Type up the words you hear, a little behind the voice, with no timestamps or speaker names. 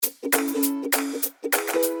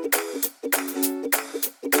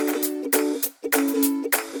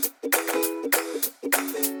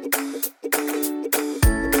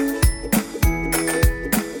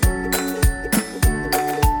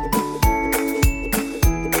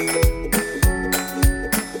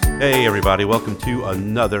Hey everybody, welcome to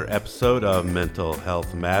another episode of Mental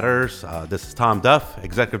Health Matters. This is Tom Duff,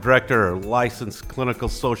 Executive Director, licensed clinical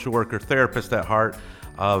social worker, therapist at heart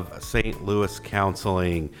of St. Louis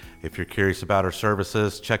Counseling. If you're curious about our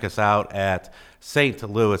services, check us out at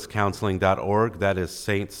stlouiscounseling.org. That is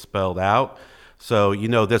Saint spelled out. So,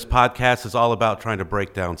 this podcast is all about trying to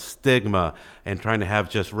break down stigma and trying to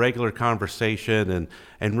have just regular conversation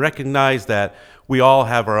and recognize that we all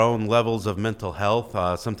have our own levels of mental health.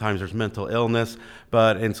 Sometimes there's mental illness,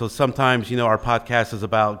 and so sometimes, our podcast is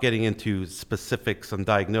about getting into specifics and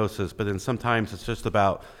diagnosis, but then sometimes it's just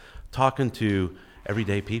about talking to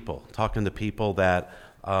everyday people, talking to people that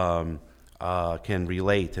can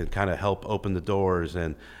relate and kind of help open the doors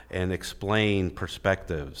and explain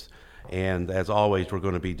perspectives. And as always, we're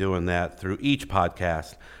going to be doing that through each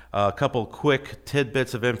podcast. A couple quick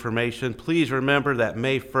tidbits of information. Please remember that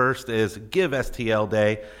May 1st is Give STL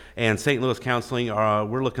Day, and St. Louis Counseling,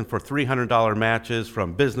 we're looking for $300 matches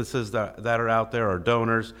from businesses that are out there or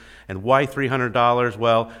donors. And why $300?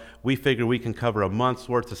 Well, we figure we can cover a month's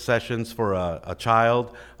worth of sessions for a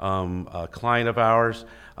child, a client of ours,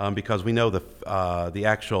 because we know the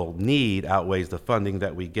actual need outweighs the funding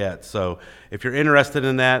that we get. So if you're interested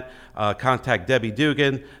in that, contact Debbie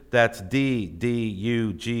Dugan. That's DDUGAN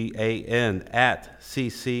at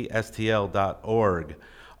ccstl.org.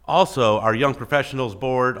 Also, our Young Professionals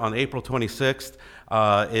Board on April 26th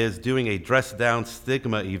is doing a Dress Down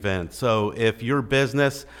Stigma event. So if your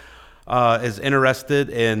business is interested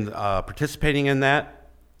in participating in that,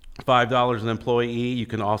 $5 an employee. You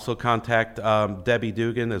can also contact Debbie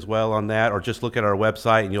Dugan as well on that, or just look at our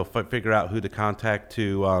website and you'll figure out who to contact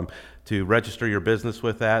to register your business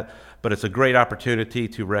with that. But it's a great opportunity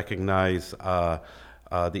to recognize the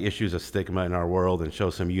issues of stigma in our world and show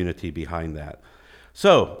some unity behind that.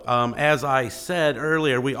 So, as I said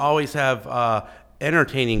earlier, we always have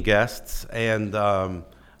entertaining guests and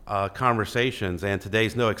conversations, and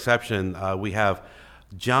today's no exception. We have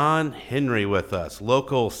John Henry with us,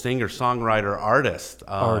 local singer-songwriter, artist.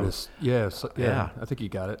 Yes, yeah. I think you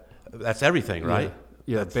got it. That's everything, right?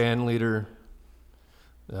 Yeah, band leader,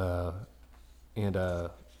 and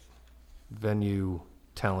a venue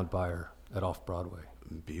talent buyer at Off-Broadway.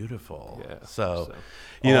 Beautiful. Yeah. So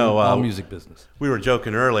all music business. We were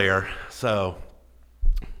joking earlier. So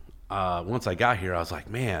once I got here, I was like,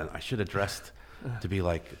 man, I should have dressed to be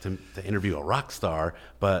like to interview a rock star,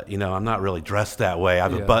 but I'm not really dressed that way. I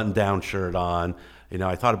have a button-down shirt on.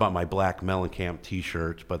 I thought about my black Mellencamp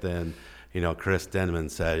T-shirt, but then Chris Denman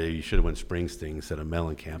said you should have went Springsteen instead of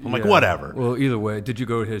Mellencamp. I'm like, whatever. Well, either way, did you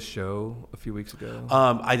go to his show a few weeks ago?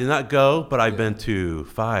 I did not go, but I've been to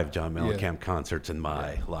 5 John Mellencamp concerts in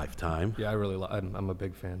my lifetime. Yeah, I'm a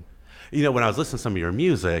big fan. When I was listening to some of your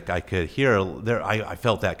music, I could hear there. I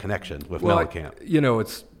felt that connection with Mellencamp.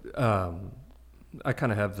 It's. I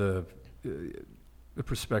kind of have the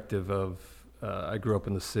perspective of I grew up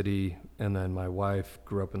in the city, and then my wife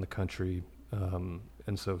grew up in the country,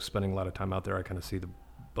 and so spending a lot of time out there, I kind of see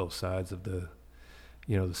both sides of the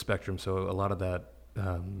spectrum. So a lot of that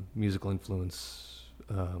musical influence,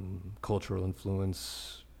 cultural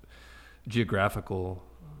influence, geographical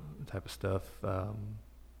type of stuff, kind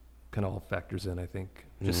of all factors in. I think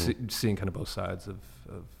just seeing kind of both sides of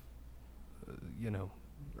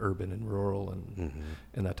urban and rural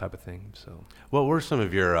and that type of thing. So, what were some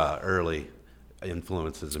of your early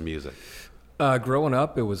influences in music? Growing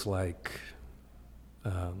up, it was like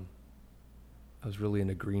I was really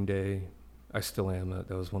into Green Day. I still am. That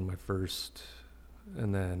was one of my first.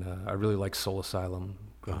 And then I really like Soul Asylum,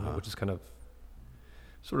 which is kind of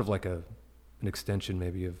sort of like an extension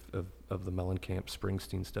maybe of the Mellencamp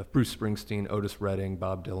Springsteen stuff. Bruce Springsteen, Otis Redding,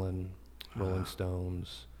 Bob Dylan, Rolling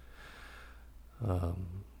Stones.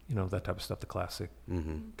 That type of stuff, the classic,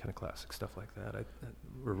 kind of classic stuff like that.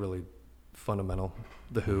 Were really fundamental.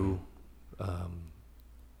 The Who,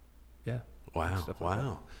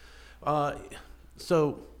 Wow.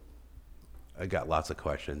 So I got lots of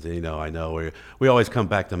questions. I know we always come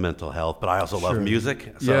back to mental health, but I also love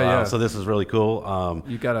music. So, so this is really cool.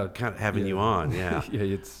 You gotta kind of having you on, yeah.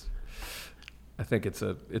 Yeah, I think it's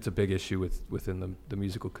a big issue within the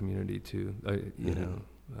musical community too.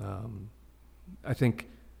 I think,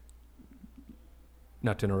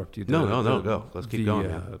 not to interrupt you. No, go. Let's keep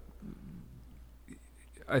going.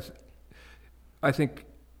 I think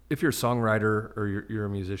if you're a songwriter or you're a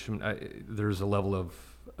musician, there's a level of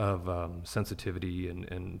sensitivity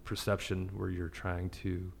and perception where you're trying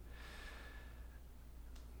to,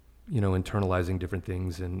 internalizing different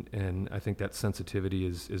things, and I think that sensitivity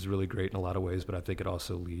is really great in a lot of ways, but I think it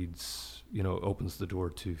also leads, opens the door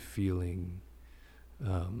to feeling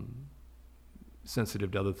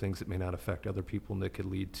sensitive to other things that may not affect other people, and that could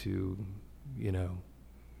lead to, you know,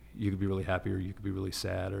 you could be really happy or you could be really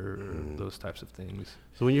sad, or those types of things.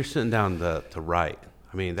 So when you're sitting down to write,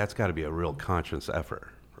 I mean, that's got to be a real conscious effort.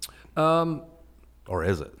 Or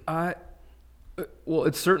is it? Well,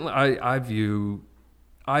 it's certainly, I view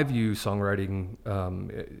songwriting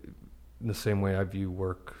in the same way I view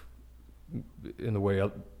work, in the way,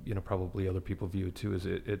 you know, probably other people view it too. Is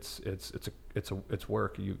it's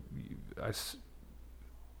work.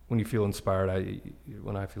 When you feel inspired,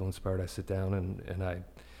 when I feel inspired, I sit down and I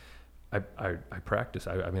practice.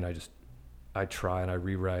 I try and I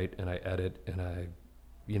rewrite and I edit and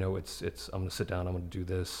you know, I'm going to sit down, I'm going to do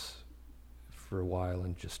this for a while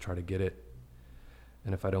and just try to get it.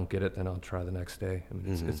 And if I don't get it, then I'll try the next day. I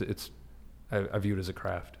mean, I view it as a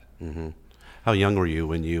craft. Mm-hmm. How young were you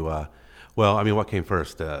when you, well, I mean, what came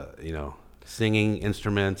first? You know, singing,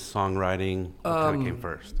 instruments, songwriting? What kind of came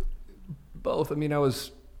first? Both. I mean, I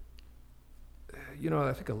was, you know,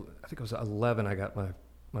 I think I was 11. I got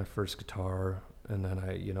my first guitar, and then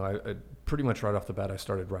I pretty much right off the bat I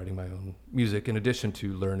started writing my own music, in addition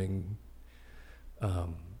to learning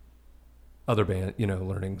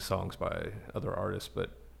learning songs by other artists.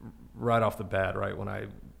 But right off the bat, right when I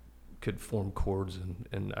could form chords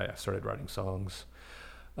and I started writing songs,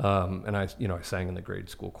 and I sang in the grade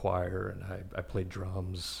school choir, and I played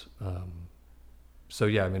drums. So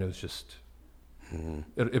yeah, I mean, it was just.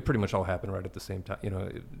 It pretty much all happened right at the same time, you know,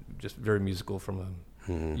 just very musical from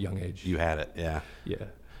a young age. You had it, yeah. Yeah.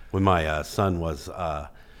 When my son was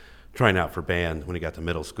trying out for band, when he got to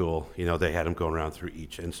middle school, you know, they had him going around through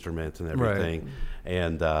each instrument and everything. Right.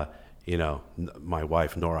 And, you know, my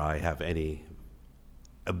wife nor I have any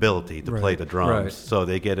ability to play the drums. Right. So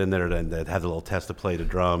they get in there and they'd have a little test to play the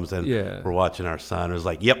drums, and we're watching our son. It was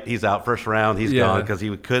like, yep, he's out first round. He's gone, because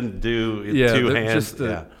he couldn't do two hands.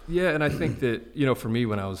 And I think that, you know, for me,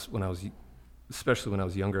 when I was especially when I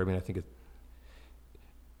was younger, I mean, I think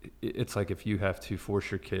it's like if you have to force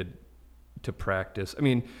your kid to practice. I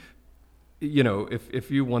mean, you know, if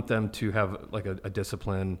you want them to have like a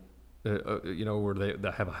discipline, you know, where they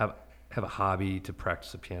have a hobby to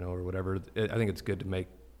practice the piano or whatever, I think it's good to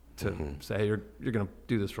say, hey, you're going to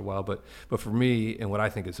do this for a while. But for me, and what I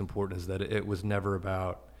think is important is that it was never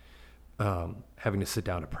about having to sit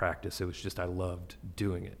down to practice. It was just I loved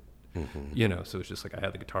doing it. You know, so it's just like I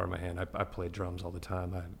had the guitar in my hand. I played drums all the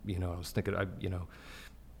time. I was thinking,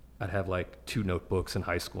 I'd have like 2 notebooks in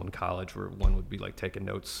high school and college, where one would be like taking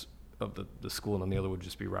notes of the school, and then the other would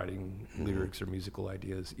just be writing lyrics or musical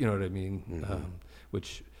ideas. You know what I mean?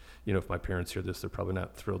 Which, you know, if my parents hear this, they're probably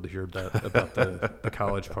not thrilled to hear about the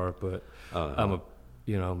college part, but I'm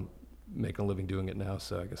making a living doing it now,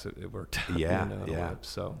 so I guess it worked out. Yeah, you know,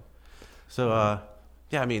 So,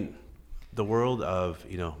 I mean, the world of,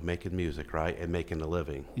 you know, making music, right, and making a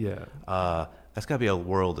living. Yeah. That's got to be a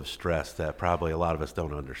world of stress that probably a lot of us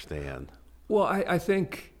don't understand. Well, I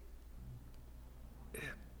think,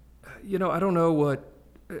 you know, I don't know what,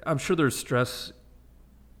 I'm sure there's stress.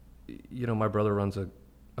 You know, my brother runs a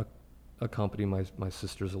company, my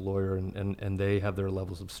sister's a lawyer, and they have their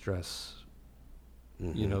levels of stress,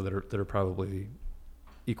 you know, that are probably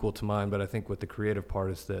equal to mine. But I think what the creative part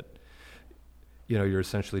is that, you know, you're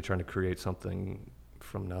essentially trying to create something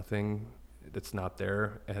from nothing that's not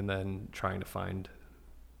there, and then trying to find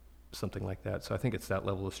something like that. So I think it's that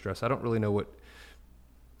level of stress. I don't really know what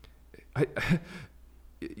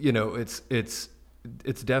you know, it's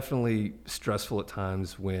definitely stressful at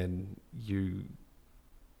times when you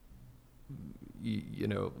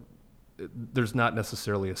know, there's not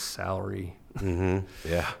necessarily a salary.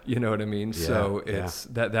 Yeah. You know what I mean? Yeah, so it's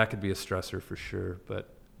that could be a stressor for sure.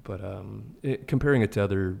 But comparing it to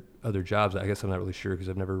other jobs, I guess I'm not really sure, because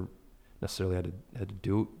I've never necessarily had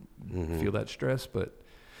to feel that stress. But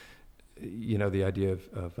you know, the idea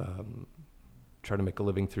of trying to make a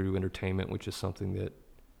living through entertainment, which is something that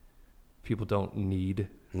people don't need.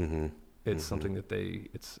 It's something that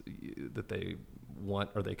they want,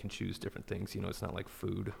 or they can choose different things. You know, it's not like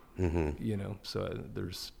food. You know, so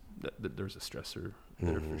there's a stressor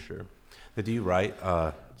there for sure. Now, do you write?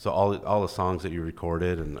 So all the songs that you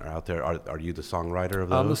recorded and are out there, are you the songwriter of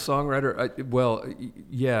those? I'm the songwriter.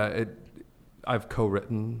 Yeah, I've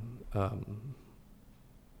co-written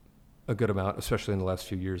a good amount, especially in the last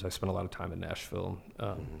few years. I spent a lot of time in Nashville.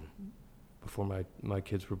 Before my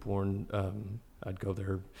kids were born, I'd go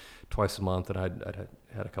there twice a month, and I'd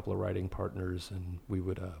had a couple of writing partners, and we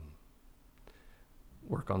would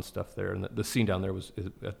work on stuff there. And the scene down there was,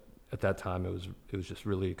 at that time, it was just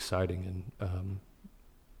really exciting.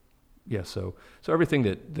 And so everything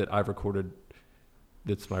that I've recorded,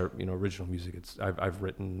 that's my original music. I've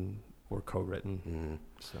written or co-written. Mm-hmm.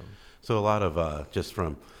 So a lot of just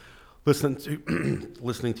from listening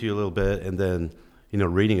to you a little bit, and then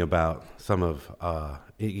reading about some of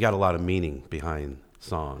you got a lot of meaning behind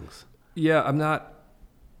songs. Yeah, I'm not.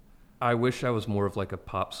 I wish I was more of like a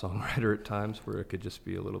pop songwriter at times, where it could just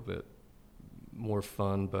be a little bit more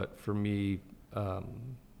fun. But for me,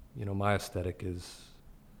 my aesthetic is,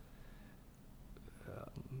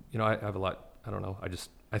 I have a lot. I don't know.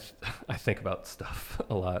 I think about stuff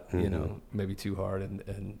a lot. Mm-hmm. Maybe too hard,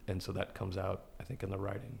 and so that comes out, I think, in the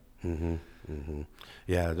writing. Mm-hmm. Mm-hmm.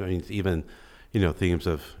 Yeah, I mean, even themes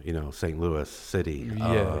of St. Louis City,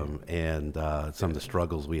 and some of the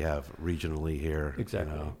struggles we have regionally here.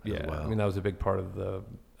 Exactly. As well. I mean, that was a big part of the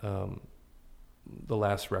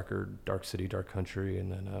last record, Dark City, Dark Country,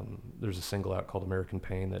 and then there's a single out called American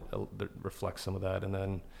Pain that reflects some of that, and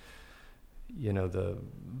then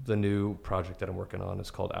the new project that I'm working on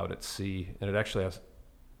is called Out at Sea, and it actually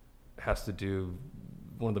has to do,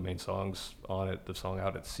 one of the main songs on it, the song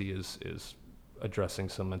Out at Sea, is addressing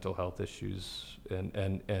some mental health issues and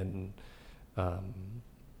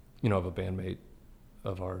of a bandmate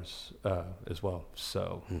of ours as well.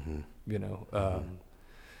 So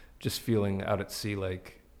just feeling out at sea,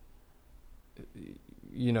 like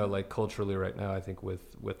like culturally right now, I think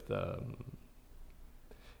with the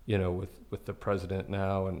president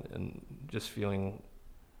now, and just feeling,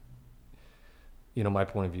 my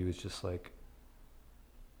point of view is just like,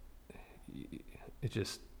 it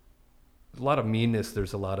just, a lot of meanness.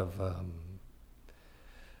 There's a lot of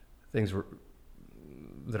things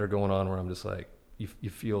that are going on where I'm just like, you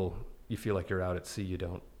feel like you're out at sea. You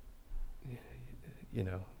don't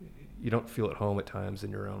feel at home at times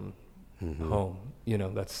in your own home.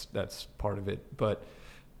 That's part of it. But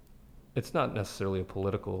it's not necessarily a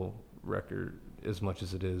political record as much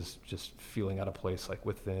as it is just feeling out of place, like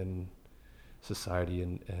within society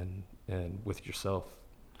and with yourself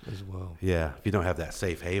as well. Yeah, if you don't have that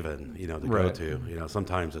safe haven, to go to,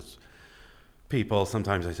 sometimes it's people,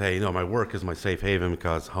 sometimes they say, my work is my safe haven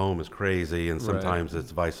because home is crazy, and sometimes it's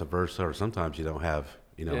vice versa, or sometimes you don't have,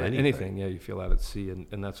 anything. Yeah, you feel out at sea,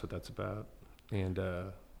 and that's what that's about. And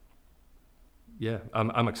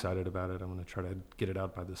I'm excited about it. I'm going to try to get it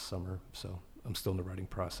out by this summer, so I'm still in the writing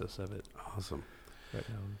process of it. Awesome. Right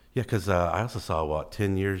now. Yeah, because I also saw,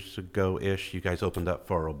 10 years ago-ish, you guys opened up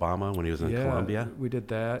for Obama when he was in Colombia? We did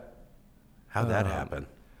that. How'd that happen?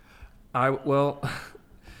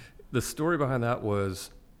 The story behind that was,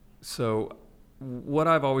 so what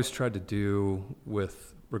I've always tried to do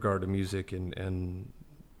with regard to music and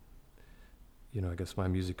I guess my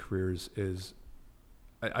music careers is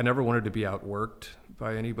I never wanted to be outworked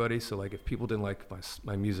by anybody. So like if people didn't like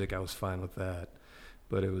my music, I was fine with that.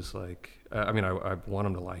 But it was like, I want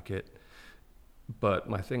them to like it. But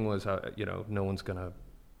my thing was, no one's going to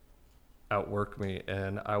outwork me.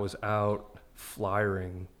 And I was out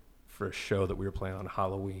flyering for a show that we were playing on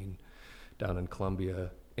Halloween down in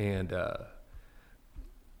Columbia. And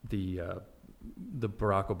the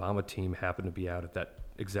Barack Obama team happened to be out at that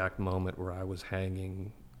exact moment where I was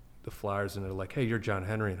hanging the flyers. And they're like, "Hey, you're John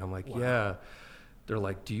Henry." And I'm like, wow. "Yeah." They're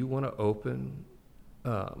like, "Do you want to open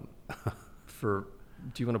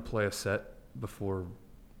do you want to play a set before,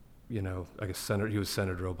 I guess he was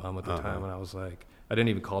Senator Obama at the time." And I was like, I didn't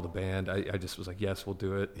even call the band. I just was like, "Yes, we'll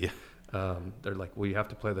do it." Yeah. They're like, "Well, you have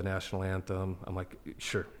to play the national anthem." I'm like,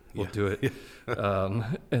 "Sure, we'll do it."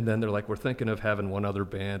 And then they're like, "We're thinking of having one other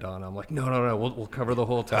band on." I'm like, No, we'll cover the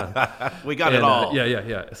whole time. We got it all.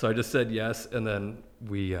 Yeah. So I just said yes. And then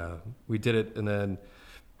we did it. And then,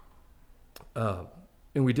 and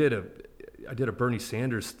I did a Bernie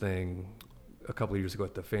Sanders thing a couple of years ago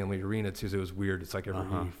at the Family Arena too. So it was weird. It's like every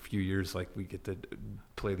few years, like we get to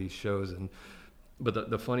play these shows. But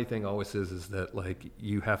the funny thing always is that like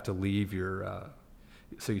you have to leave your,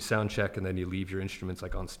 so you sound check and then you leave your instruments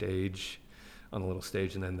like on stage, on a little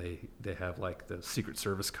stage, and then they have like the Secret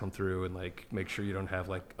Service come through and like make sure you don't have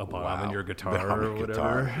like a bomb in your guitar or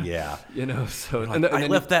whatever. Yeah. So like, I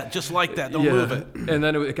left that just like that. Don't move it. And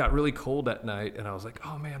then it got really cold that night, and I was like,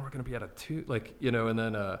 "Oh man, we're gonna be at a 2," like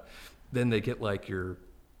and then they get like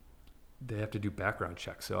they have to do background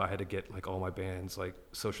checks. So I had to get like all my band's like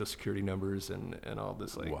social security numbers and all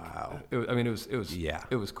this like. Wow.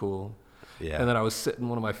 It was cool. Yeah. And then I was sitting.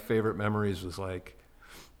 One of my favorite memories was like,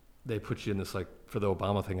 they put you in this like for the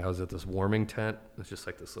Obama thing. I was at this warming tent. It's just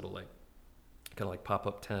like this little like kind of like pop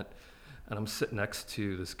up tent, and I'm sitting next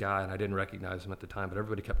to this guy, and I didn't recognize him at the time, but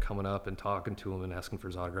everybody kept coming up and talking to him and asking for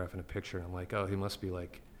his autograph and a picture. And I'm like, oh, he must be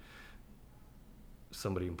like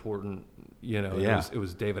somebody important, you know. Yeah. It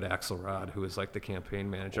was David Axelrod, who was like the campaign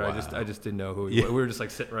manager. Wow. I just didn't know who he Yeah. was. We were just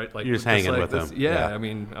like sitting right, like You're just hanging like with him. Yeah, Yeah. I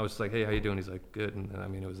mean, I was like, hey, how you doing? He's like, good. And I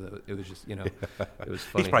mean, it was just, you know, it was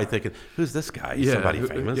funny. He's probably thinking, who's this guy? He's somebody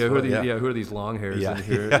famous. Yeah, who are these long hairs Yeah. in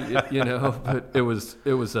here? You know, but it was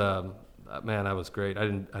man, that was great. I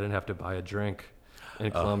didn't have to buy a drink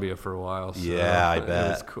in Columbia for a while. So Yeah, I bet. It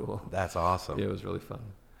was cool. That's awesome. Yeah, it was really fun.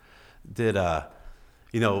 Did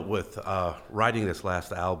with writing this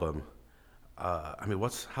last album, I mean,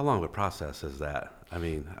 how long of a process is that? I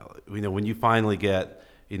mean, when you finally get,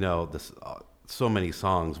 this so many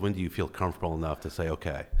songs, when do you feel comfortable enough to say,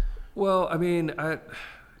 okay? Well, I mean,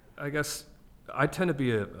 I guess I tend to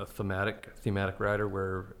be a thematic writer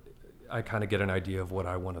where I kind of get an idea of what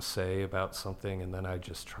I want to say about something, and then I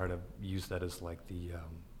just try to use that as like the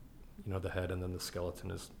the head, and then the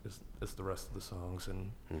skeleton is the rest of the songs,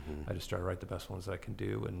 and I just try to write the best ones that I can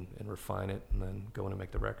do and refine it, and then go in and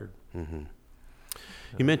make the record. Mm-hmm.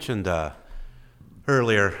 You mentioned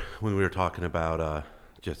earlier when we were talking about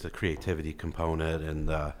just the creativity component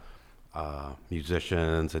and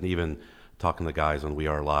musicians, and even talking to guys on We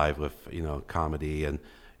Are Live with comedy and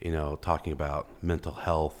talking about mental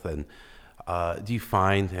health, and do you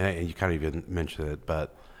find, and you kind of even mentioned it,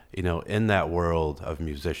 but in that world of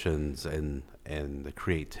musicians and the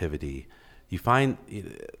creativity, you find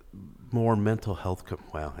more mental health.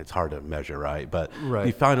 Well, it's hard to measure, right? But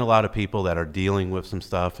you find a lot of people that are dealing with some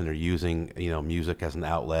stuff, and they're using music as an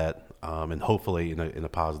outlet, and hopefully in a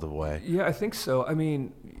positive way. Yeah, I think so. I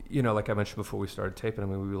mean, like I mentioned before we started taping, I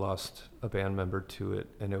mean, we lost a band member to it,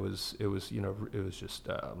 and it was just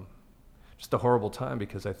a horrible time,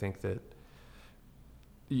 because I think that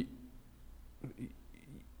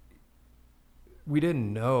we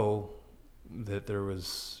didn't know that there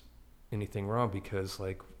was anything wrong, because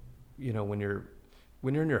when you're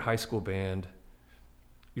in your high school band,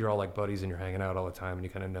 you're all like buddies and you're hanging out all the time and you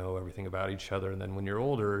kind of know everything about each other. And then when you're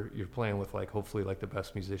older, you're playing with hopefully the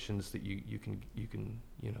best musicians that you can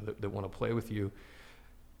that want to play with you,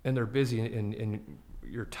 and they're busy and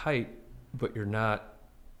you're tight, but you're not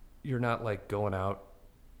like going out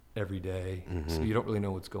every day. Mm-hmm. So you don't really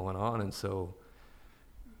know what's going on. And so,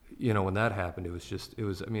 when that happened, it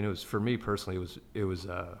was for me personally, it was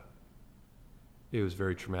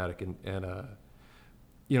very traumatic, and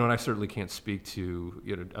and I certainly can't speak to,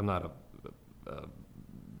 I'm not a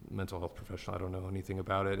mental health professional. I don't know anything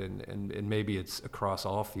about it, and maybe it's across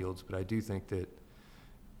all fields, but I do think that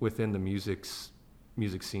within the music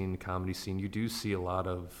scene, comedy scene, you do see a lot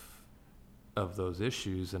of those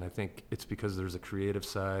issues, and I think it's because there's a creative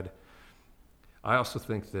side. I also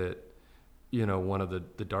think that one of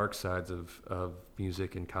the dark sides of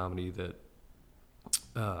music and comedy, that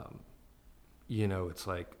it's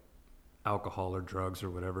like alcohol or drugs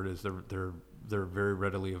or whatever it is, they're very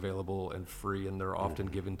readily available and free, and they're often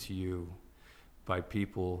given to you by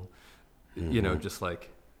people, just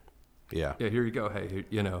like, yeah, here you go, hey,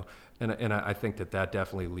 and I think that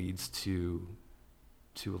definitely leads to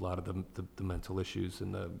a lot of the mental issues,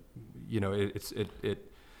 and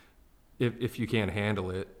if you can't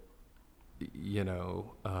handle it,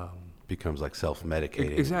 becomes like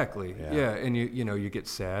self-medicating. Exactly. Yeah. And you get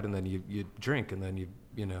sad, and then you drink, and then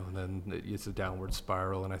and then it's a downward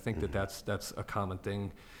spiral. And I think that's a common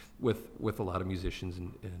thing with a lot of musicians,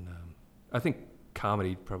 and I think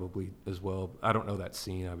comedy probably as well. I don't know that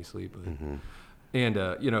scene obviously, but and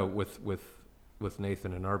with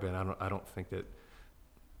Nathan and our band, I don't think that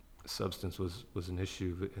substance was an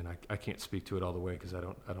issue, and I can't speak to it all the way because I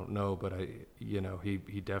don't know, but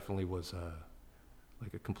he definitely was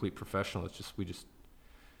like a complete professional. It's just we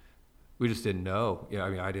just didn't know. I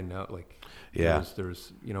mean, I didn't know.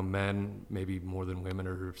 There's men maybe more than women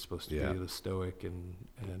are supposed to be the stoic, and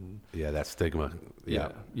that stigma.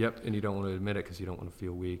 Yep. And you don't want to admit it because you don't want to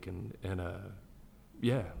feel weak, and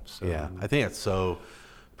So I think it's so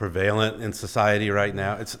prevalent in society right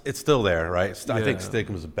now. It's still there, right? I think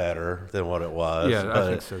stigma's better than what it was. Yeah, I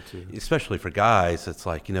think so too. Especially for guys, it's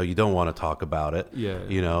like, you don't want to talk about it. Yeah.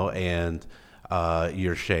 And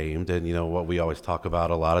you're ashamed. And what we always talk about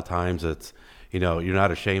a lot of times, it's you're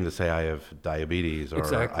not ashamed to say I have diabetes or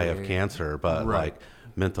I have cancer, but like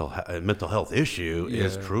mental health issue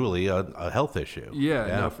is truly a health issue. Yeah,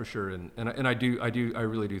 no, for sure. And I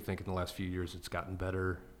really do think in the last few years it's gotten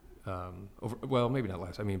better. Maybe not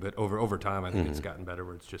last. I mean, but over time, I think it's gotten better.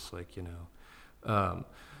 Where it's just like and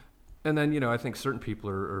then I think certain people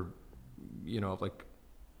are like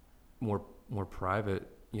more private,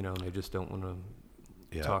 and they just don't want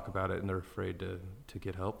to talk about it, and they're afraid to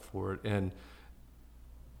get help for it, and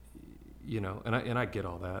and I get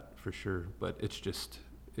all that for sure, but it's just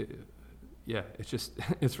yeah, it's just,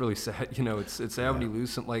 it's really sad. You know, it's sad when you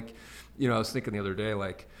lose something. Like, you know, I was thinking the other day,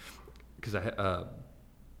 like, because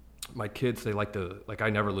my kids, they like to, like, I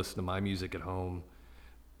never listen to my music at home.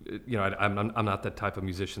 You know, I'm not that type of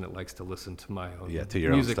musician that likes to listen to my own to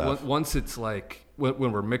your music. own stuff. Once it's like,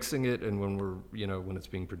 when we're mixing it and when we're, you know, when it's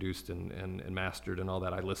being produced and mastered and all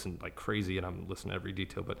that, I listen like crazy and I'm listening to every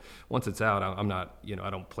detail. But once it's out, I'm not, you know, I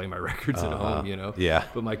don't play my records at home, you know. Yeah.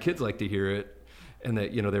 But my kids like to hear it. And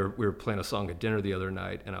that, you know, we were playing a song at dinner the other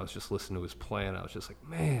night and I was just listening to his playing. I was just like,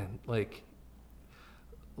 man, like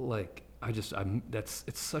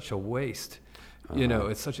it's such a waste. You know,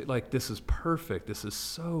 it's such like, this is perfect. This is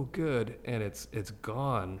so good. And it's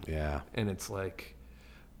gone. Yeah. And it's like,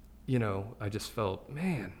 you know, I just felt,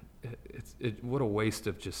 man, what a waste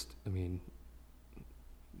of just, I mean,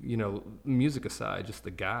 you know, music aside, just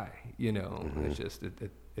the guy, you know, it's just,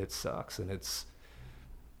 it sucks. And it's,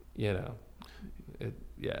 you know,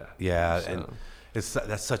 Yeah. So. And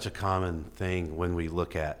that's such a common thing when we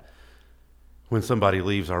look at when somebody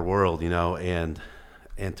leaves our world, you know, and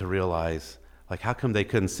to realize, like, how come they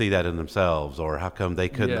couldn't see that in themselves, or how come they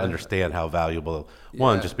couldn't understand how valuable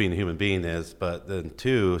one, just being a human being is, but then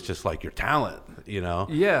two, it's just like your talent, you know?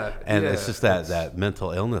 Yeah. And it's just that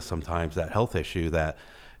mental illness sometimes, that health issue that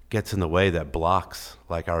gets in the way, that blocks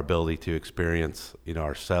like our ability to experience, you know,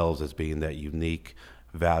 ourselves as being that unique,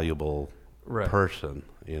 valuable person,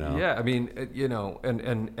 you know? Yeah, I mean, you know,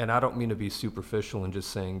 and I don't mean to be superficial and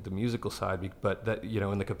just saying the musical side, but that, you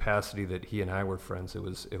know, in the capacity that he and I were friends, it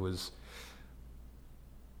was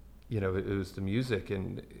you know, it was the music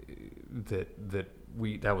and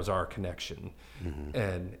that was our connection.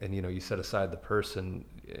 And, you know, you set aside the person,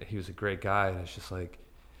 he was a great guy. And it's just like,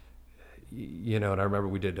 you know, and I remember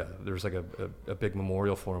we did, there was like a big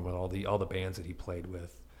memorial for him with all the bands that he played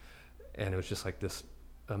with. And it was just like this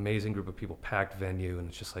amazing group of people, packed venue. And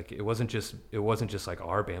it's just like, it wasn't just like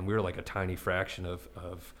our band. We were like a tiny fraction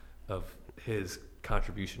of his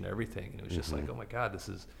contribution to everything. And it was just like, oh my God, this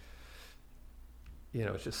is, you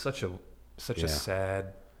know, it's just such a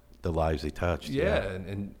sad, the lives he touched.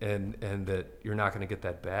 and that you're not going to get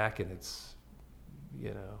that back. And it's,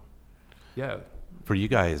 you know, For you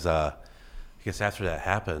guys, I guess after that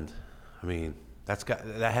happened, I mean, that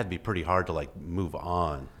had to be pretty hard to like move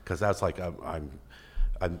on, because that's like,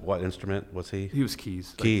 what instrument was he? He was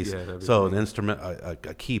keys. Keys. Like, so an instrument,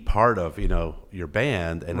 a key part of, you know, your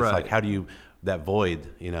band, and it's like, how do you, that void,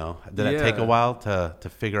 you know, did it take a while to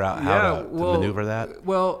figure out how to maneuver that?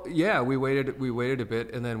 Well, yeah, we waited a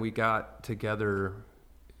bit, and then we got together,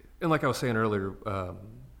 and like I was saying earlier,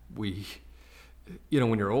 we, you know,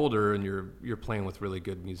 when you're older and you're playing with really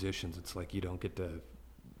good musicians, it's like you don't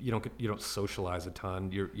socialize a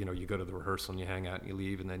ton. You know, you go to the rehearsal and you hang out and you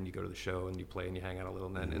leave, and then you go to the show and you play and you hang out a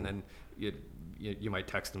little, and then you might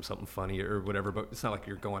text them something funny or whatever, but it's not like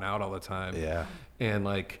you're going out all the time. Yeah. And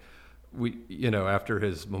like, we, you know, after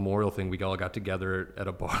his memorial thing, we all got together at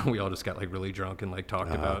a bar. We all just got like really drunk and like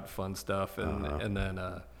talked about fun stuff, and then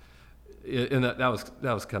that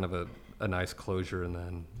was kind of a nice closure. And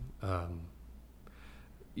then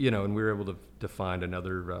you know, and we were able to find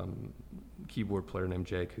another keyboard player named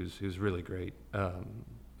Jake, who's really great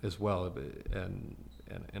as well, and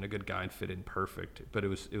a good guy and fit in perfect. But it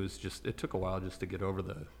was just, it took a while just to get over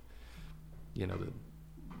the, you know,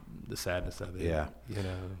 the sadness of it. Yeah. You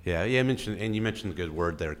know. Yeah. You mentioned the good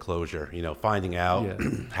word there, closure. You know, finding out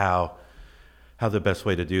how the best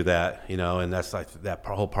way to do that. You know, and that's like that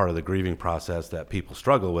whole part of the grieving process that people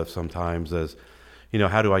struggle with sometimes is, you know,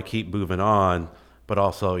 how do I keep moving on, but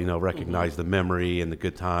also, you know, recognize the memory and the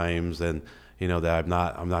good times, and, you know, that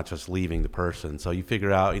I'm not just leaving the person. So you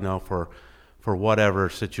figure out, you know, for whatever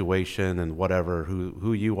situation and whatever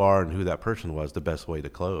who you are and who that person was, the best way to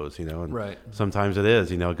close, you know. And sometimes it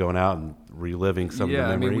is, you know, going out and reliving some of the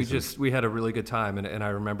memories. I mean, we had a really good time, and I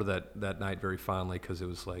remember that night very fondly, because it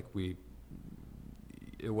was like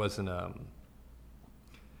it wasn't a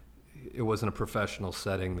professional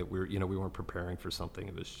setting that we weren't preparing for something.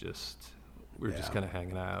 It was just, we were just kind of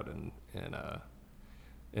hanging out, and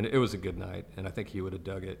it was a good night, and I think he would have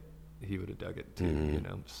dug it. He would have dug it too, you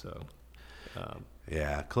know. So.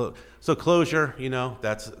 So closure, you know,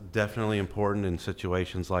 that's definitely important in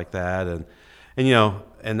situations like that, and you know,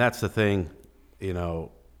 and that's the thing, you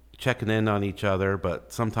know, checking in on each other.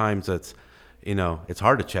 But sometimes it's, you know, it's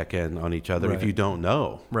hard to check in on each other if you don't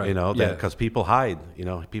know, you know, because people hide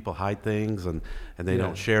things, and they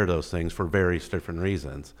don't share those things for various different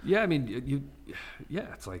reasons. Yeah, I mean,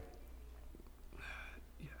 it's like,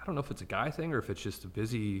 I don't know if it's a guy thing or if it's just a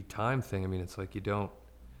busy time thing. I mean, it's like you don't,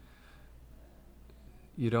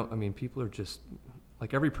 I mean, people are just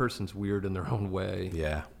like every person's weird in their own way.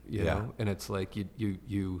 Yeah. You know, and it's like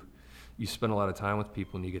you spend a lot of time with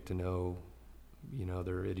people and you get to know, you know,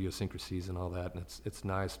 their idiosyncrasies and all that, and it's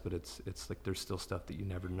nice, but it's like there's still stuff that you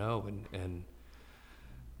never know, and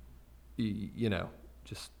you know,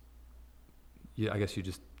 just I guess you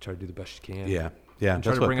just try to do the best you can. Yeah. And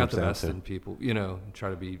try That's to what bring it out the comes best down in people. You know, and try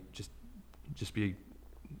to be just be,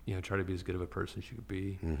 you know, try to be as good of a person as you could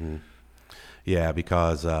be. Mm-hmm. Yeah,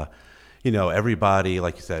 because you know, everybody,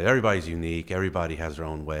 like you said, everybody's unique. Everybody has their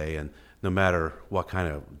own way, and no matter what kind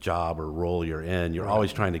of job or role you're in, you're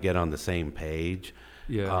always trying to get on the same page.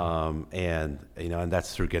 Yeah. And you know, and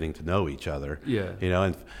that's through getting to know each other. Yeah. You know,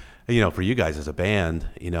 and you know, for you guys as a band,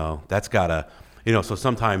 you know, that's gotta, you know, so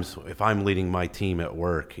sometimes if I'm leading my team at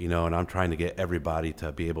work, you know, and I'm trying to get everybody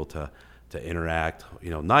to be able to interact, you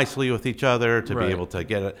know, nicely with each other, to be able to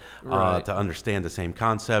get it, to understand the same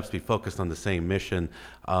concepts, be focused on the same mission.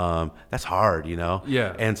 That's hard, you know?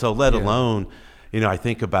 Yeah. And so let alone, you know, I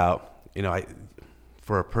think about, you know,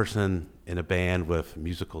 for a person in a band with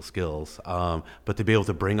musical skills, but to be able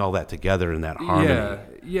to bring all that together in that harmony.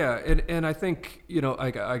 Yeah. And I think, you know,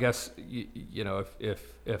 I guess, you know,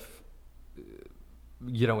 if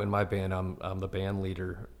you know, in my band, I'm the band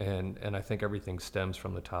leader, and I think everything stems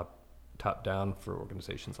from the top down for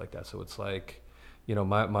organizations like that. So it's like, you know,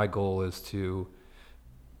 my goal is to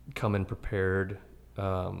come in prepared,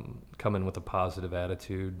 come in with a positive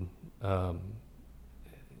attitude,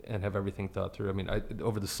 and have everything thought through. I mean,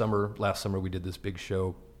 over the last summer, we did this big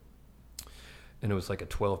show, and it was like a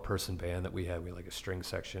 12-person band that we had. We had like a string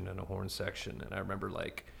section and a horn section. And I remember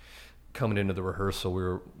like coming into the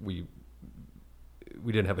rehearsal, we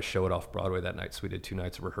didn't have a show at Off Broadway that night, so we did 2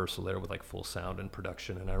 nights of rehearsal there with like full sound and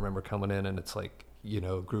production. And I remember coming in, and it's like, you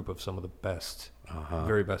know, a group of some of the best,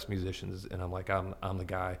 very best musicians, and I'm like, I'm the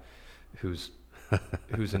guy who's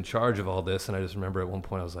in charge of all this. And I just remember at one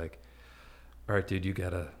point I was like, all right, dude,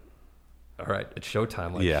 all right, it's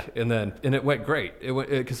showtime. Like, and it went great. It went,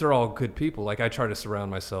 because they're all good people. Like, I try to surround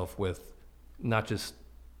myself with not just,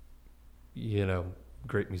 you know,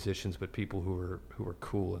 great musicians, but people who are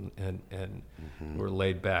cool and who are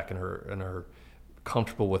laid back and are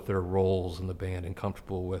comfortable with their roles in the band and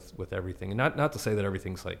comfortable with everything. And not to say that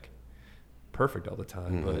everything's like perfect all the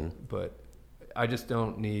time, but I just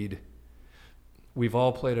don't need. We've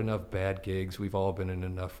all played enough bad gigs. We've all been in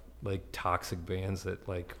enough like toxic bands that,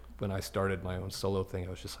 like, when I started my own solo thing,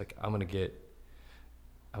 I was just like, I'm gonna get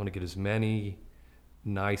as many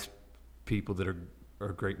nice people that are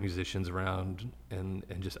great musicians around, and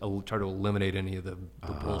just try to eliminate any of the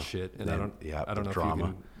bullshit. And I don't know drama. if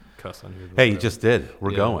you can cuss on here. Hey, you just did.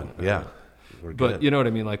 We're going. Yeah. We're good. But you know what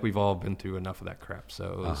I mean? Like, we've all been through enough of that crap.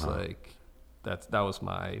 So it was like, that was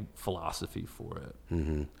my philosophy for it.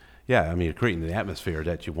 Mm-hmm. Yeah, I mean, you're creating the atmosphere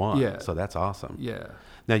that you want. Yeah. So that's awesome. Yeah.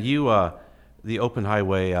 Now you, the Open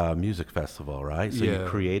Highway Music Festival, right? So you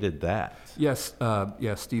created that. Yes.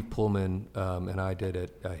 Steve Pullman and I did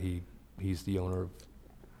it. He's the owner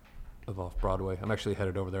of Off Broadway. I'm actually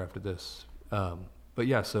headed over there after this. But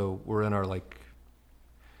yeah, so we're in our, like,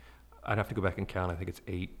 I'd have to go back and count. I think it's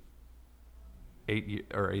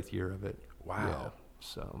eighth year of it. Wow. Yeah,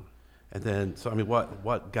 so. And then, so I mean,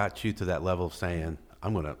 what got you to that level of saying,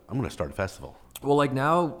 I'm gonna start a festival? Well, like,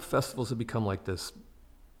 now festivals have become like this.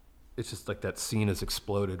 It's just like that scene has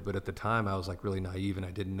exploded. But at the time, I was like really naive, and I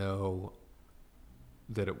didn't know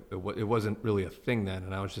that it wasn't really a thing then.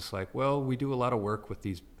 And I was just like, well, we do a lot of work with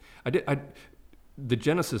these. The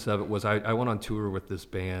genesis of it was I went on tour with this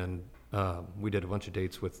band. We did a bunch of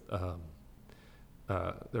dates with.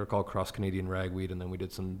 They were called Cross Canadian Ragweed, and then we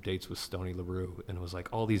did some dates with Stony LaRue, and it was like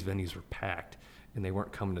all these venues were packed, and they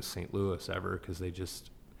weren't coming to St. Louis ever because they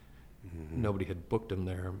just nobody had booked them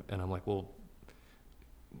there. And I'm like, well,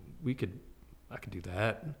 I could do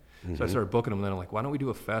that. So I started booking them, and then I'm like, why don't we do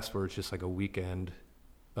a fest where it's just like a weekend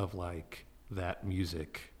of like that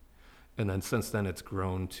music? And then since then, it's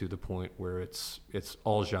grown to the point where it's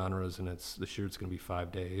all genres, and this year it's going to be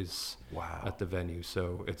 5 days at the venue.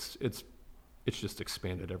 So it's just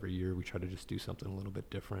expanded every year. We try to just do something a little bit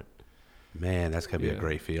different. Man, that's gotta be a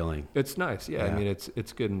great feeling. It's nice, yeah. I mean,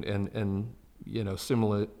 it's good, and you know,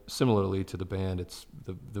 similarly to the band, it's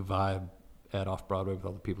the vibe at Off Broadway with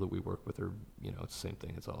all the people that we work with are, you know, it's the same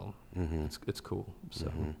thing. It's all it's cool.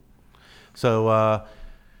 So, so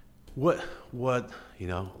what you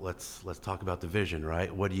know? Let's talk about the vision,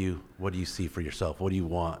 right? What do you see for yourself? What do you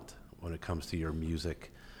want when it comes to your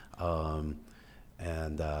music, and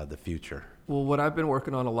the future? Well, what I've been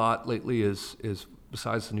working on a lot lately is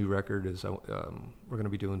besides the new record, is we're going to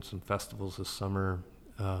be doing some festivals this summer.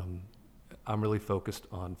 I'm really focused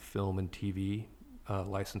on film and TV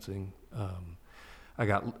licensing.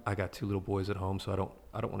 I got two little boys at home, so I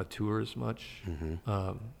don't want to tour as much.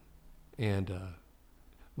 And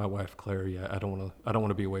my wife Claire, I don't want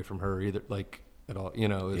to be away from her either, like at all.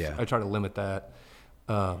 I try to limit that.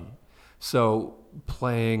 So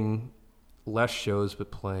playing less shows, but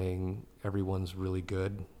playing everyone's really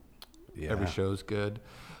good. Yeah. Every show's good.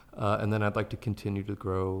 And then I'd like to continue to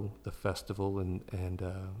grow the festival and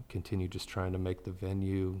continue just trying to make the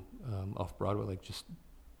venue off Broadway, like just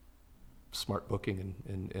smart booking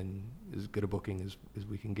and as good a booking as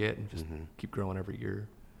we can get, and just keep growing every year.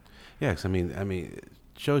 Yeah, 'cause I mean, it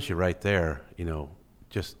shows you right there,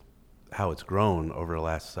 just how it's grown over the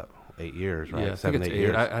last 8 years, right? Yeah, 7, 8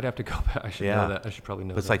 years. I'd have to go back. I should know that. I should probably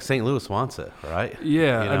know But it's that. like St. Louis wants it, right?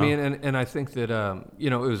 Yeah, I mean, and I think that,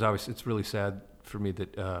 it was obviously, it's really sad for me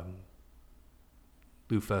that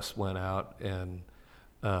Lou Fest went out and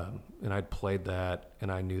I'd played that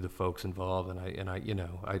and I knew the folks involved and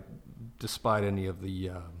I despite any of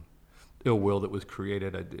the ill will that was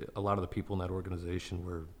created, a lot of the people in that organization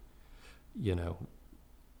were,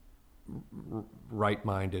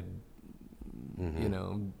 right-minded.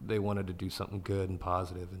 They wanted to do something good and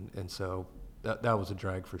positive, and so that was a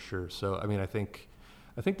drag for sure. So I mean, I think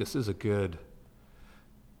this is a good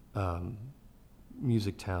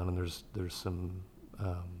music town, and there's some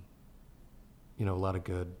a lot of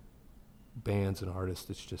good bands and artists.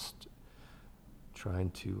 It's just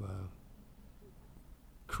trying to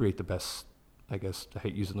create the best, I guess. I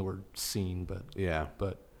hate using the word scene, but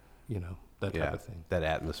that type of thing. That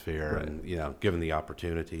atmosphere, Right. and given the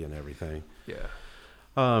opportunity and everything. Yeah.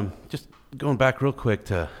 Just going back real quick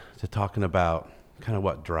to talking about kind of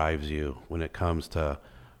what drives you when it comes to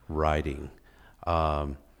writing.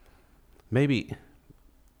 Maybe,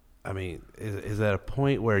 I mean, is at a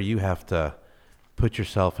point where you have to put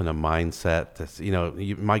yourself in a mindset that's,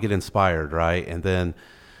 you might get inspired, right? And then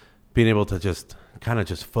being able to just kind of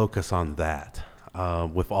just focus on that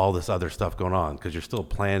with all this other stuff going on, because you're still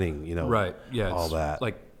planning, Right. Yeah. all It's that.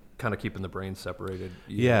 like kind of keeping the brain separated.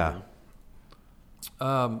 Yeah.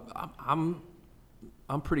 I'm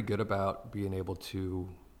pretty good about being able to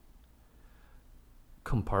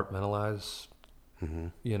compartmentalize,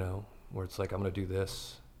 where it's like, I'm going to do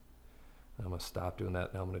this, I'm going to stop doing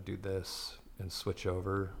that, now I'm going to do this, and switch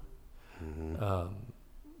over.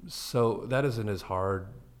 So that isn't as hard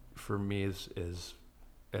for me as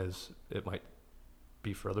it might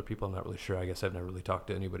be for other people. I'm not really sure. I guess I've never really talked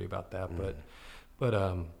to anybody about that, but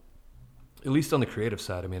at least on the creative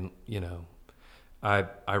side, I mean,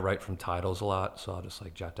 I write from titles a lot, so I'll just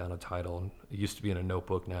like jot down a title. It used to be in a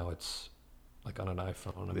notebook, now it's like on an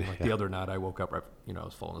iPhone. I mean, like the other night I woke up, I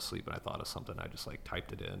was falling asleep and I thought of something. I just like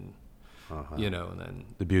typed it in, and then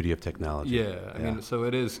The beauty of technology. yeah, I mean, so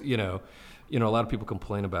it is, a lot of people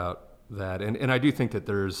complain about that, and I do think that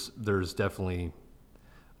there's definitely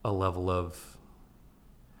a level of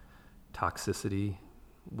toxicity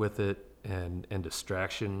with it and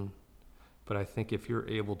distraction, but I think if you're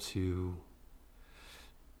able to,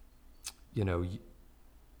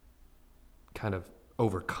 kind of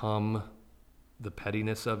overcome the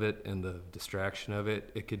pettiness of it and the distraction of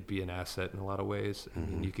it, it could be an asset in a lot of ways. I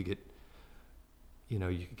mean, you could get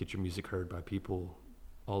your music heard by people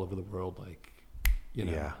all over the world, like, in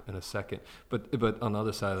a second. But on the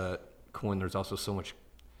other side of that coin, there's also so much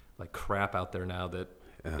like crap out there now that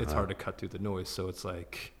it's hard to cut through the noise. So it's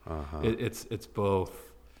like, it's both,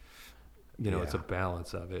 it's a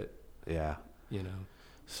balance of it. Yeah.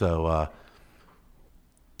 So,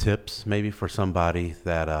 tips maybe for somebody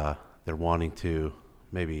that they're wanting to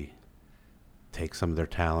maybe take some of their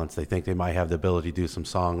talents. They think they might have the ability to do some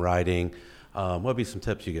songwriting. What would be some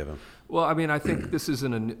tips you give them? Well, I mean, I think this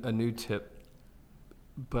isn't a new tip,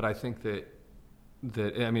 but I think that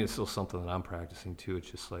I mean, it's still something that I'm practicing too. It's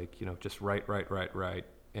just like, just write.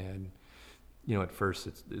 And, at first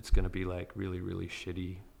it's going to be like really, really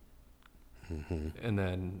shitty. And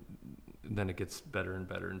then it gets better and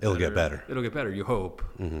better and better. It'll get better, you hope.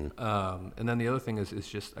 And then the other thing is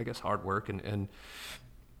just, I guess, hard work. And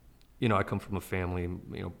I come from a family,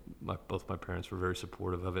 both my parents were very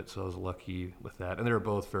supportive of it, so I was lucky with that. And they were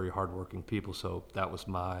both very hardworking people, so that was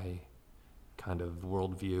my kind of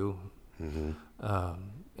worldview. And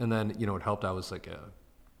then, it helped. I was like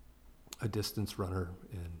a distance runner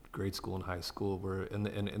in grade school and high school,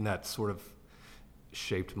 and that sort of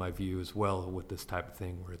shaped my view as well with this type of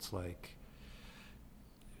thing, where it's like,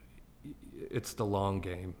 it's the long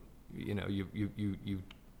game.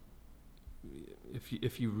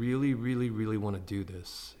 If you really, really, really want to do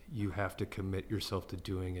this, you have to commit yourself to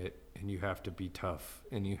doing it, and you have to be tough,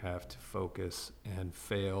 and you have to focus and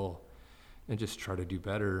fail and just try to do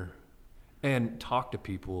better and talk to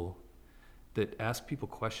people that ask people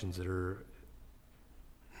questions that are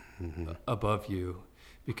above you,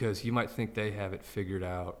 because you might think they have it figured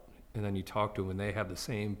out, and then you talk to them and they have the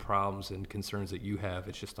same problems and concerns that you have.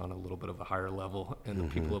 It's just on a little bit of a higher level, and the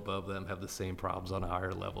people above them have the same problems on a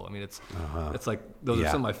higher level. I mean, it's like, those are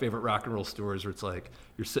some of my favorite rock and roll stories, where it's like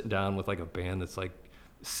you're sitting down with like a band that's like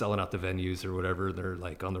selling out the venues or whatever. They're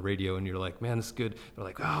like on the radio, and you're like, man, this is good. They're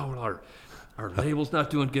like, oh, well, our label's not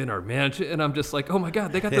doing good, our management, and I'm just like, oh my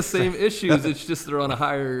God, they got the same issues. It's just they're on a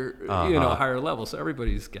higher, higher level. So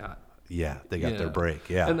everybody's got. Yeah, they got their break.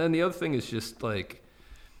 Yeah. And then the other thing is just like,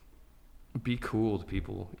 be cool to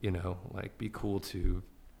people, like be cool to,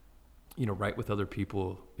 write with other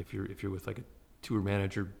people. If you're with like a tour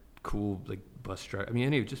manager, cool, like bus driver. I mean,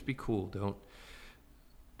 anyway, just be cool. Don't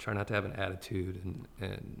try not to have an attitude,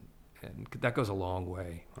 and that goes a long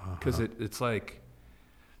way, because it's like,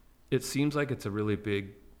 it seems like it's a really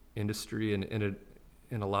big industry, and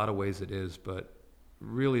in a lot of ways it is, but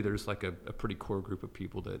really there's like a pretty core group of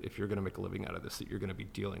people that, if you're going to make a living out of this, that you're going to be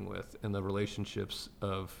dealing with, and the relationships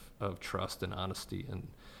of trust and honesty and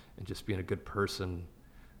just being a good person,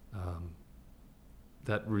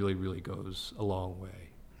 that really, really goes a long way,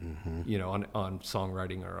 on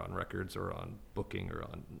songwriting or on records or on booking or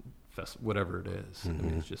on whatever it is. I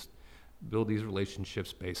mean, it's just build these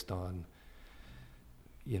relationships based on,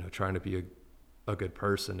 trying to be a good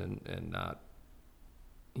person and not,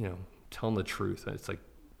 telling the truth. And it's like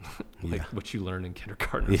what you learn in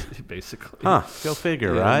kindergarten, basically. Go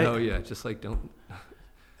figure, right? No, just like don't.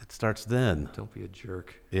 It starts then. Don't be a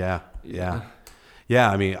jerk. Yeah.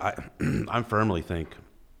 I mean, I firmly think,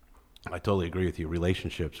 I totally agree with you.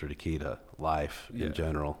 Relationships are the key to life in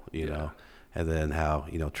general, you know, and then how,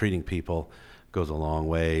 treating people goes a long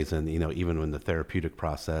ways. And, even in the therapeutic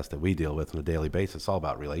process that we deal with on a daily basis, it's all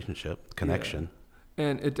about relationship, connection. Yeah.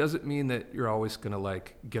 And it doesn't mean that you're always going to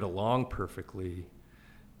like get along perfectly.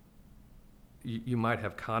 You might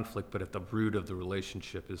have conflict, but at the root of the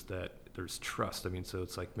relationship is that there's trust. I mean, so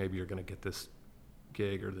it's like, maybe you're going to get this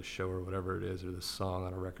gig or this show or whatever it is, or this song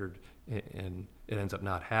on a record, and it ends up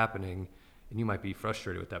not happening, and you might be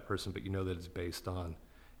frustrated with that person, but that it's based on,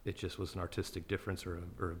 it just was an artistic difference or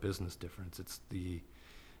a business difference. It's the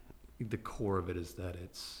core of it is that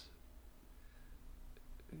it's,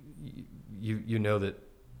 you know that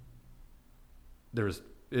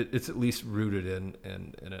it's at least rooted in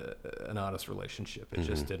an honest relationship. It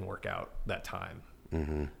just didn't work out that time.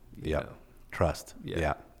 Trust.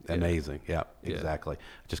 Yeah. Amazing. Yeah, exactly.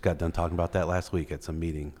 I just got done talking about that last week at some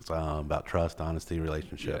meetings about trust, honesty,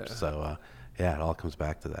 relationships. So it all comes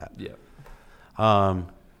back to that.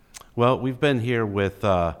 Well, we've been here with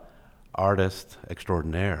artist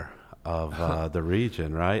extraordinaire of the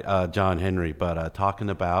region, right? John Henry, but talking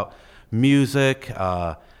about music,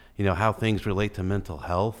 how things relate to mental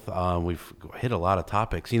health. We've hit a lot of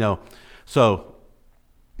topics, so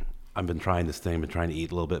I've been trying this thing, been trying to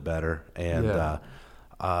eat a little bit better, and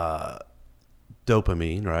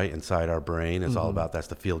dopamine, right, inside our brain is all about, that's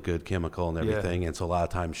the feel-good chemical and everything, and so a lot of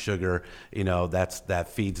times sugar, that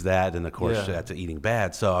feeds that, and of course that's eating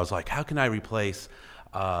bad. So I was like, how can I replace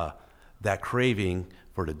that craving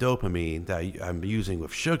for the dopamine that I'm using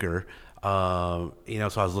with sugar? So I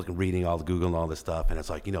was reading all the Google and all this stuff, and it's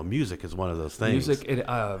like, music is one of those things. Music,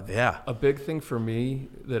 a big thing for me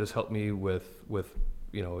that has helped me with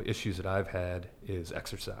issues that I've had is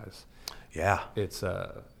exercise. Yeah, it's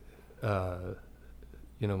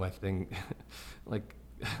my thing. Like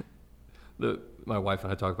my wife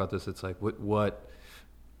and I talk about this. It's like what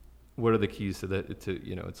are the keys to that?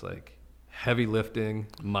 It's like heavy lifting,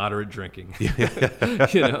 moderate drinking.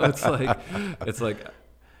 It's like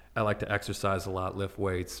I like to exercise a lot, lift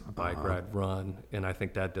weights, bike ride, run, and I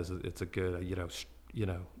think that it's a good,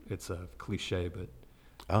 it's a cliche, but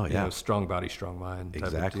strong body, strong mind type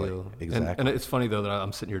of deal. Exactly. And it's funny though that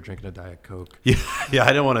I'm sitting here drinking a Diet Coke. Yeah, I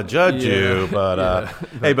didn't want to judge you, but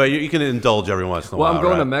hey, but you can indulge every once in a while. Well, I'm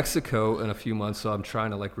going to Mexico in a few months, so I'm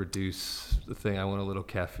trying to reduce the thing. I want a little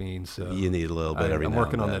caffeine, so you need a little bit every now and then. I'm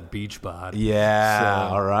working on that beach bod. Yeah,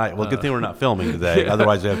 so, all right. Well, good thing we're not filming today.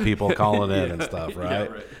 Otherwise, we have people calling in and stuff, right?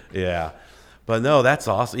 Yeah. But no, that's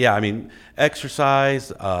awesome. Yeah, I mean,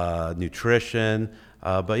 exercise, nutrition.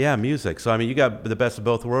 But music. So I mean, you got the best of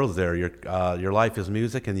both worlds there. Your life is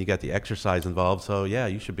music, and you got the exercise involved. So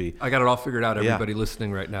you should be. I got it all figured out. Everybody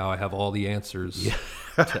listening right now, I have all the answers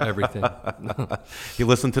to everything. You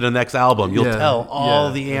listen to the next album, you'll tell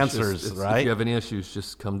all the answers, right? If you have any issues,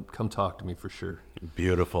 just come talk to me for sure.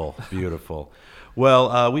 Beautiful, beautiful.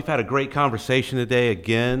 Well, we've had a great conversation today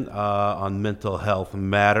again on mental health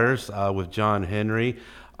matters with John Henry.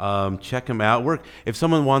 Check him out. If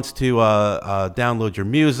someone wants to download your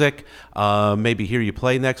music, maybe hear you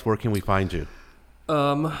play next, where can we find you?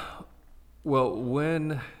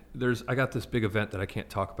 Well, I got this big event that I can't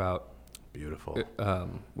talk about. Beautiful.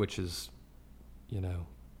 Which is,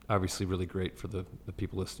 obviously really great for the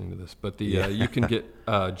people listening to this. But you can get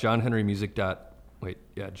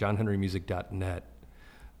johnhenrymusic.net.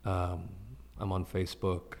 I'm on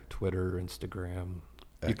Facebook, Twitter, Instagram.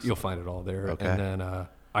 You'll find it all there. Okay. And then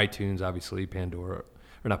iTunes, obviously,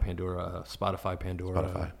 Spotify,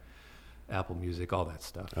 Pandora. Apple Music, all that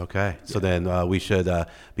stuff. Okay, so then we should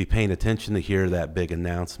be paying attention to hear that big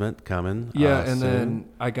announcement coming. Yeah, and soon. then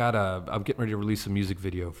I'm getting ready to release a music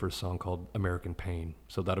video for a song called American Pain.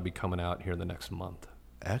 So that'll be coming out here in the next month.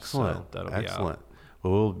 Excellent. So that'll Excellent. be out.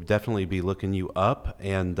 Well, we'll definitely be looking you up,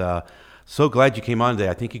 and so glad you came on today.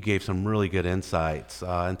 I think you gave some really good insights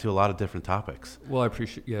into a lot of different topics. Well, I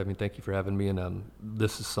appreciate. Yeah, thank you for having me. And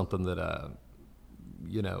this is something that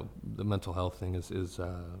the mental health thing is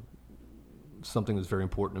something that's very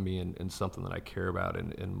important to me, and something that I care about.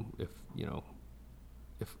 And if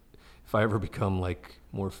I ever become like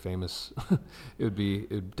more famous,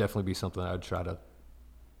 it'd definitely be something I would try to,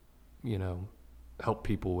 help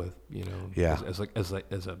people with, as a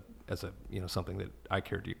something that I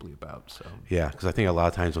care deeply about. So yeah, because I think a lot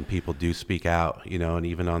of times when people do speak out, and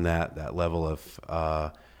even on that level of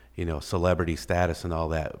celebrity status and all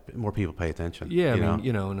that, more people pay attention. Yeah,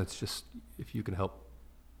 and it's just if you could help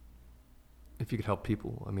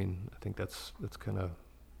people, I think that's kind of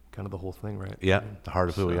the whole thing, right? Yeah, the heart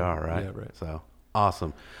of who we are, right? Yeah, right. So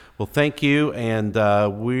awesome. Well, thank you, and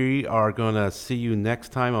we are going to see you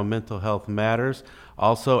next time on Mental Health Matters.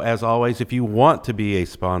 Also, as always, if you want to be a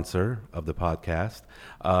sponsor of the podcast,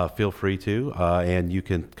 feel free to, and you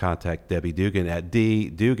can contact Debbie Dugan at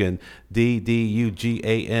ddugan,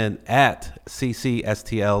 DDUGAN at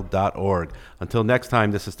ccstl.org. Until next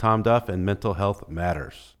time, this is Tom Duff and Mental Health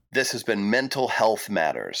Matters. This has been Mental Health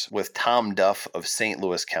Matters with Tom Duff of St.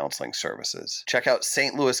 Louis Counseling Services. Check out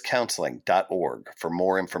stlouiscounseling.org for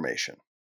more information.